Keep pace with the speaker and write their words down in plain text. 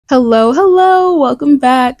Hello, welcome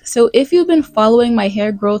back. So if you've been following my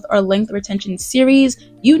hair growth or length retention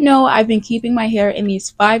series, you know I've been keeping my hair in these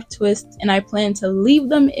 5 twists and I plan to leave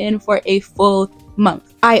them in for a full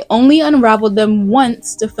month. I only unraveled them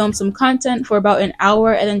once to film some content for about an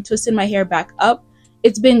hour and then twisted my hair back up.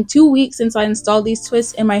 It's been 2 weeks since I installed these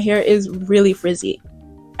twists and my hair is really frizzy.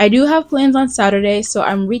 I do have plans on Saturday, so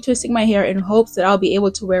I'm retwisting my hair in hopes that I'll be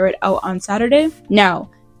able to wear it out on Saturday. Now,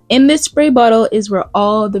 in this spray bottle is where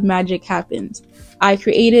all the magic happens. I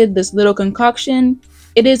created this little concoction.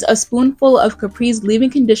 It is a spoonful of Kapri's leave-in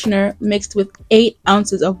conditioner mixed with 8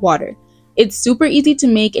 ounces of water. It's super easy to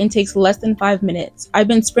make and takes less than 5 minutes. I've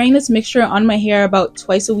been spraying this mixture on my hair about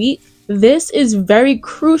twice a week. This is very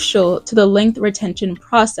crucial to the length retention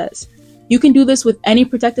process. You can do this with any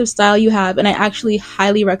protective style you have, and I actually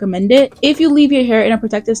highly recommend it. If you leave your hair in a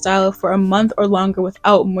protective style for a month or longer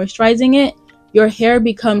without moisturizing it, your hair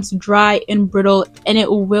becomes dry and brittle and it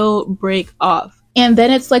will break off. And then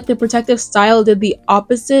it's like the protective style did the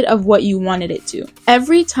opposite of what you wanted it to.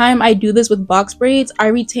 Every time I do this with box braids, I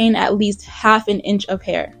retain at least ½ an inch of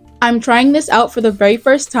hair. I'm trying this out for the very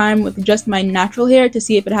first time with just my natural hair to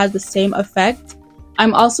see if it has the same effect.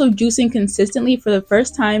 I'm also juicing consistently for the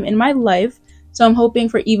first time in my life, so I'm hoping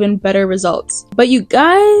for even better results. But you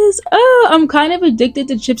guys, I'm kind of addicted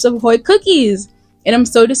to Chips Ahoy cookies! And I'm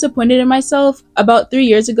so disappointed in myself. About 3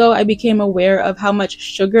 years ago, I became aware of how much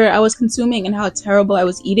sugar I was consuming and how terrible I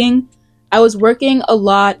was eating. I was working a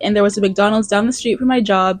lot and there was a McDonald's down the street from my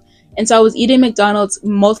job, and so I was eating McDonald's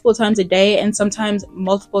multiple times a day and sometimes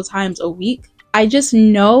multiple times a week. I just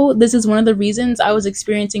know this is one of the reasons I was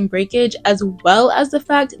experiencing breakage, as well as the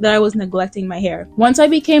fact that I was neglecting my hair. Once I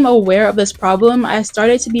became aware of this problem, I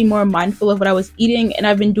started to be more mindful of what I was eating, and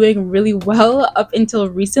I've been doing really well up until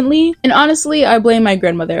recently. And honestly, I blame my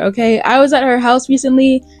grandmother, okay? I was at her house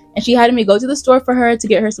recently and she had me go to the store for her to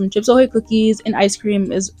get her some Chips Ahoy cookies and ice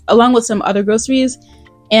cream along with some other groceries.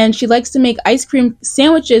 And she likes to make ice cream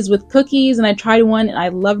sandwiches with cookies, and I tried one and I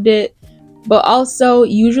loved it. But also,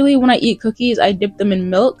 usually when I eat cookies, I dip them in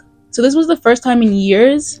milk. So this was the first time in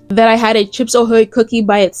years that I had a Chips Ahoy cookie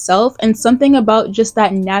by itself, and something about just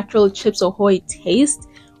that natural Chips Ahoy taste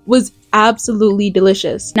was absolutely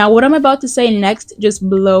delicious. Now, what I'm about to say next just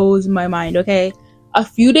blows my mind, okay? A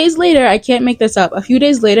few days later, I can't make this up, a few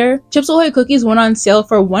days later, Chips Ahoy cookies went on sale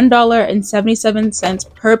for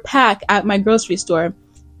 $1.77 per pack at my grocery store.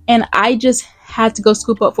 And I just had to go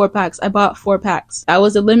scoop up 4 packs. I bought 4 packs. That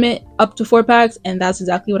was the limit, up to 4 packs, and that's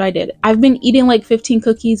exactly what I did. I've been eating like 15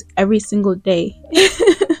 cookies every single day.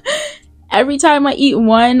 Every time I eat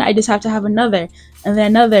one, I just have to have another, and then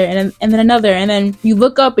another, and then another, and then you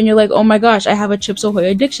look up and you're like, oh my gosh, I have a Chips Ahoy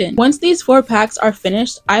addiction. Once these 4 packs are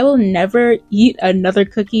finished, I will never eat another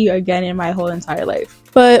cookie again in my whole entire life.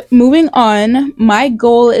 But moving on, my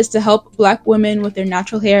goal is to help Black women with their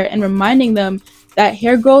natural hair and reminding them that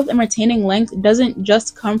hair growth and retaining length doesn't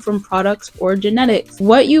just come from products or genetics.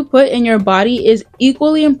 What you put in your body is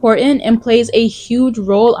equally important and plays a huge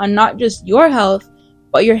role on not just your health,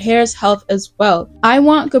 but your hair's health as well. I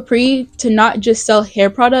want Kapri to not just sell hair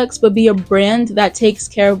products, but be a brand that takes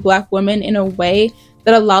care of Black women in a way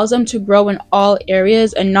that allows them to grow in all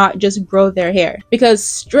areas and not just grow their hair. Because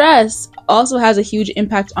stress also has a huge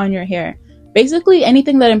impact on your hair. Basically,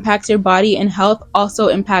 anything that impacts your body and health also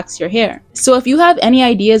impacts your hair. So if you have any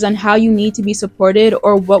ideas on how you need to be supported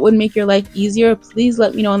or what would make your life easier, please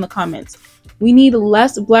let me know in the comments. We need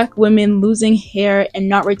less Black women losing hair and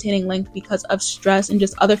not retaining length because of stress and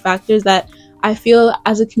just other factors that I feel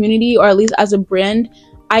as a community, or at least as a brand,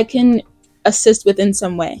 I can assist with in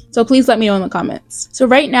some way. So please let me know in the comments. So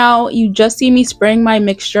right now, you just see me spraying my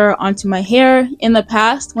mixture onto my hair. In the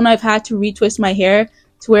past, when I've had to retwist my hair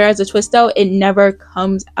to where as a twist out, it never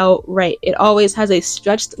comes out right. It always has a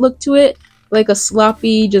stretched look to it, like a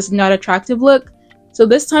sloppy, just not attractive look. So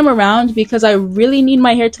this time around, because I really need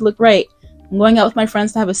my hair to look right, I'm going out with my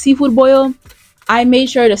friends to have a seafood boil. I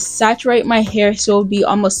made sure to saturate my hair so it would be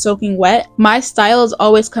almost soaking wet. My styles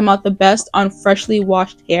always come out the best on freshly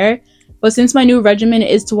washed hair, but since my new regimen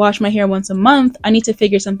is to wash my hair once a month, I need to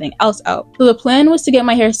figure something else out. So the plan was to get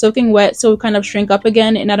my hair soaking wet so it would kind of shrink up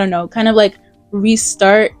again, and I don't know, kind of like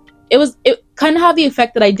restart. It kind of had the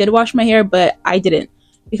effect that I did wash my hair, but I didn't,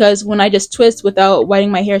 because when I just twist without wetting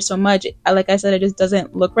my hair so much, like I said, it just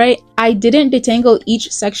doesn't look right. I didn't detangle each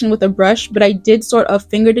section with a brush, but I did sort of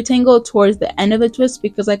finger detangle towards the end of the twist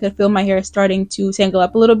because I could feel my hair starting to tangle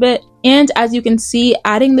up a little bit. And as you can see,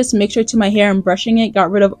 adding this mixture to my hair and brushing it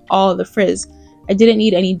got rid of all the frizz. I didn't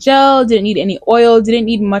need any gel, didn't need any oil, didn't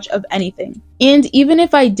need much of anything. And even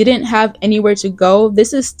if I didn't have anywhere to go,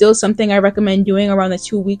 this is still something I recommend doing around the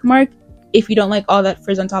 2-week mark. if you don't like all that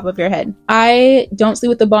frizz on top of your head. I don't sleep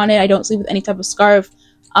with a bonnet. I don't sleep with any type of scarf.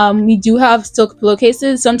 We do have silk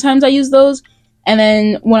pillowcases. Sometimes I use those, and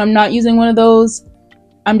then when I'm not using one of those,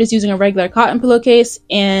 I'm just using a regular cotton pillowcase,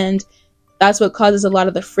 and that's what causes a lot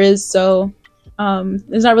of the frizz. So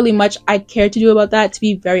there's not really much I care to do about that, to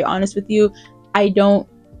be very honest with you. I don't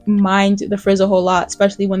mind the frizz a whole lot,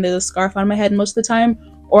 especially when there's a scarf on my head most of the time,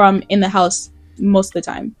 or I'm in the house most of the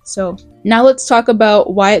time. So now let's talk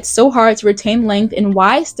about why it's so hard to retain length and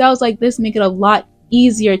why styles like this make it a lot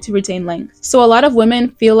easier to retain length. So a lot of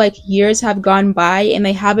women feel like years have gone by and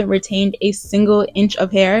they haven't retained a single inch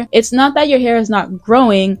of hair. It's not that your hair is not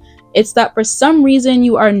growing, it's that for some reason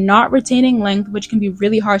you are not retaining length, which can be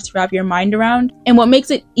really hard to wrap your mind around. And what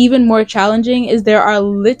makes it even more challenging is there are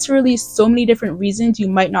literally so many different reasons you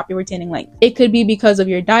might not be retaining length. It could be because of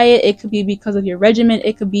your diet, it could be because of your regimen,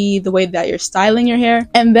 it could be the way that you're styling your hair.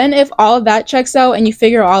 And then if all of that checks out and you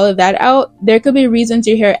figure all of that out, there could be reasons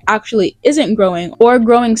your hair actually isn't growing, or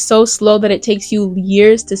growing so slow that it takes you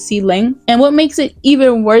years to see length. And what makes it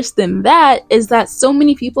even worse than that is that so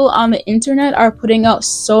many people on the internet are putting out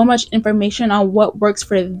so much information on what works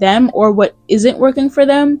for them or what isn't working for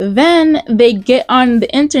them. Then they get on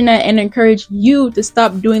the internet and encourage you to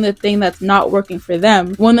stop doing the thing that's not working for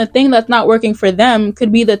them, when the thing that's not working for them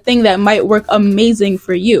could be the thing that might work amazing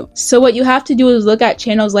for you. So what you have to do is look at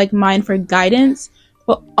channels like mine for guidance,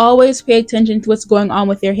 but always pay attention to what's going on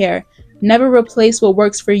with your hair. Never replace what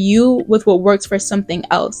works for you with what works for something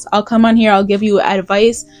else. I'll come on here, I'll give you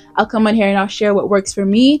advice, I'll come on here and I'll share what works for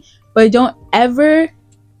me, but don't ever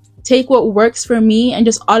take what works for me and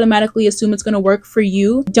just automatically assume it's going to work for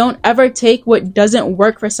you. Don't ever take what doesn't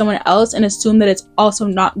work for someone else and assume that it's also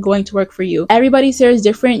not going to work for you. Everybody's hair is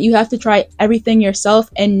different. You have to try everything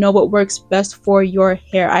yourself and know what works best for your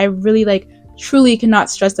hair. I really truly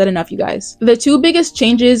cannot stress that enough, you guys. The two biggest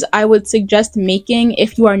changes I would suggest making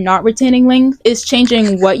if you are not retaining length is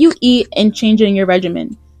changing what you eat and changing your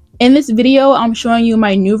regimen. In this video, I'm showing you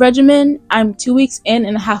my new regimen. I'm 2 weeks in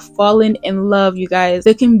and have fallen in love, you guys.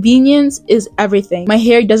 The convenience is everything. My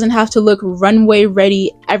hair doesn't have to look runway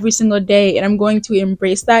ready every single day, and I'm going to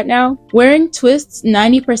embrace that now. Wearing twists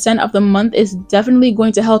 90% of the month is definitely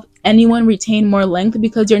going to help anyone retain more length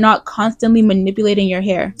because you're not constantly manipulating your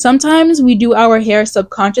hair. Sometimes we do our hair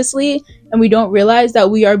subconsciously and we don't realize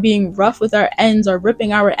that we are being rough with our ends or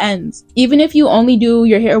ripping our ends. Even if you only do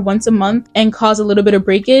your hair once a month and cause a little bit of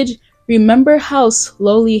breakage, remember how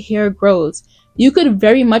slowly hair grows. You could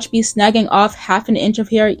very much be snagging off half an inch of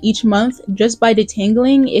hair each month just by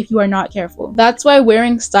detangling if you are not careful. That's why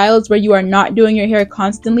wearing styles where you are not doing your hair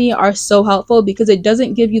constantly are so helpful, because it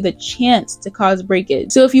doesn't give you the chance to cause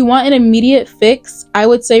breakage. So if you want an immediate fix, I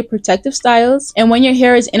would say protective styles. And when your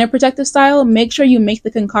hair is in a protective style, make sure you make the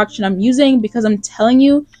concoction I'm using, because I'm telling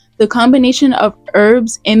you, the combination of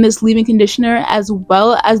herbs in this leave-in conditioner as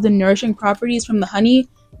well as the nourishing properties from the honey,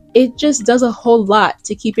 it just does a whole lot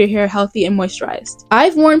to keep your hair healthy and moisturized.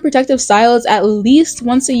 I've worn protective styles at least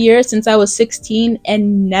once a year since I was 16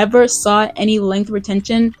 and never saw any length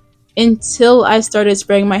retention until I started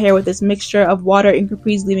spraying my hair with this mixture of water and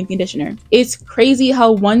Kapri's leave-in conditioner. It's crazy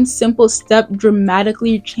how one simple step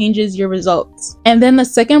dramatically changes your results. And then the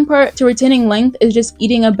second part to retaining length is just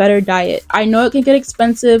eating a better diet. I know it can get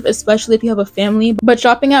expensive, especially if you have a family, but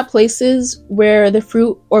shopping at places where the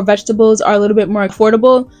fruit or vegetables are a little bit more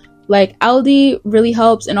affordable, like Aldi, really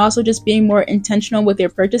helps, and also just being more intentional with your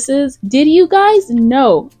purchases. Did you guys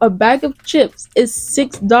know a bag of chips is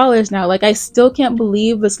 $6 now? I still can't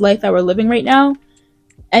believe this life that we're living right now.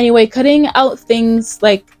 Anyway, cutting out things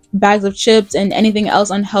like bags of chips and anything else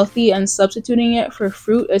unhealthy and substituting it for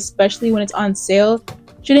fruit, especially when it's on sale,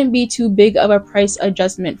 shouldn't be too big of a price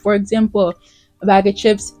adjustment. For example, a bag of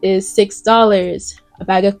chips is $6. A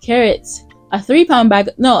bag of carrots, a 5-pound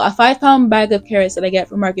bag of carrots that I get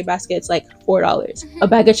from Market Basket, it's like $4. A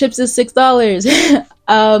bag of chips is $6.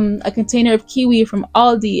 A container of kiwi from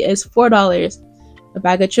Aldi is $4. A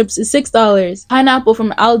bag of chips is $6. Pineapple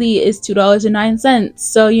from Aldi is $2.09.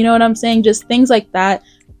 So you know what I'm saying? Just things like that.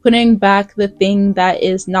 Putting back the thing that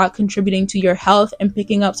is not contributing to your health and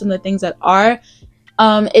picking up some of the things that are.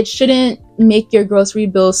 It shouldn't make your grocery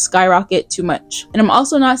bills skyrocket too much. And I'm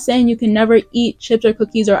also not saying you can never eat chips or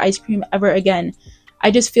cookies or ice cream ever again. I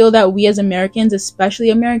just feel that we as Americans, especially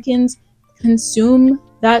Americans, consume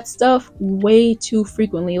that stuff way too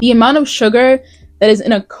frequently. The amount of sugar that is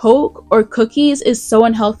in a Coke or cookies is so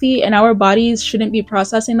unhealthy, and our bodies shouldn't be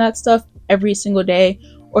processing that stuff every single day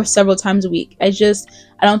or several times a week. I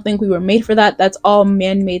don't think we were made for that. That's all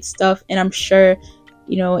man-made stuff, and I'm sure,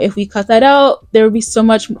 you know, if we cut that out, there would be so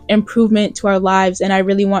much improvement to our lives, and I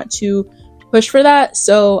really want to push for that.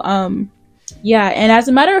 So Yeah, and as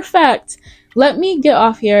a matter of fact, let me get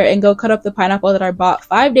off here and go cut up the pineapple that I bought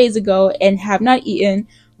 5 days ago and have not eaten.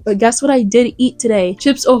 But guess what I did eat today?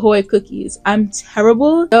 Chips Ahoy cookies. I'm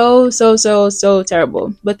terrible. So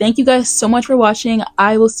terrible. But thank you guys so much for watching.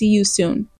 I will see you soon.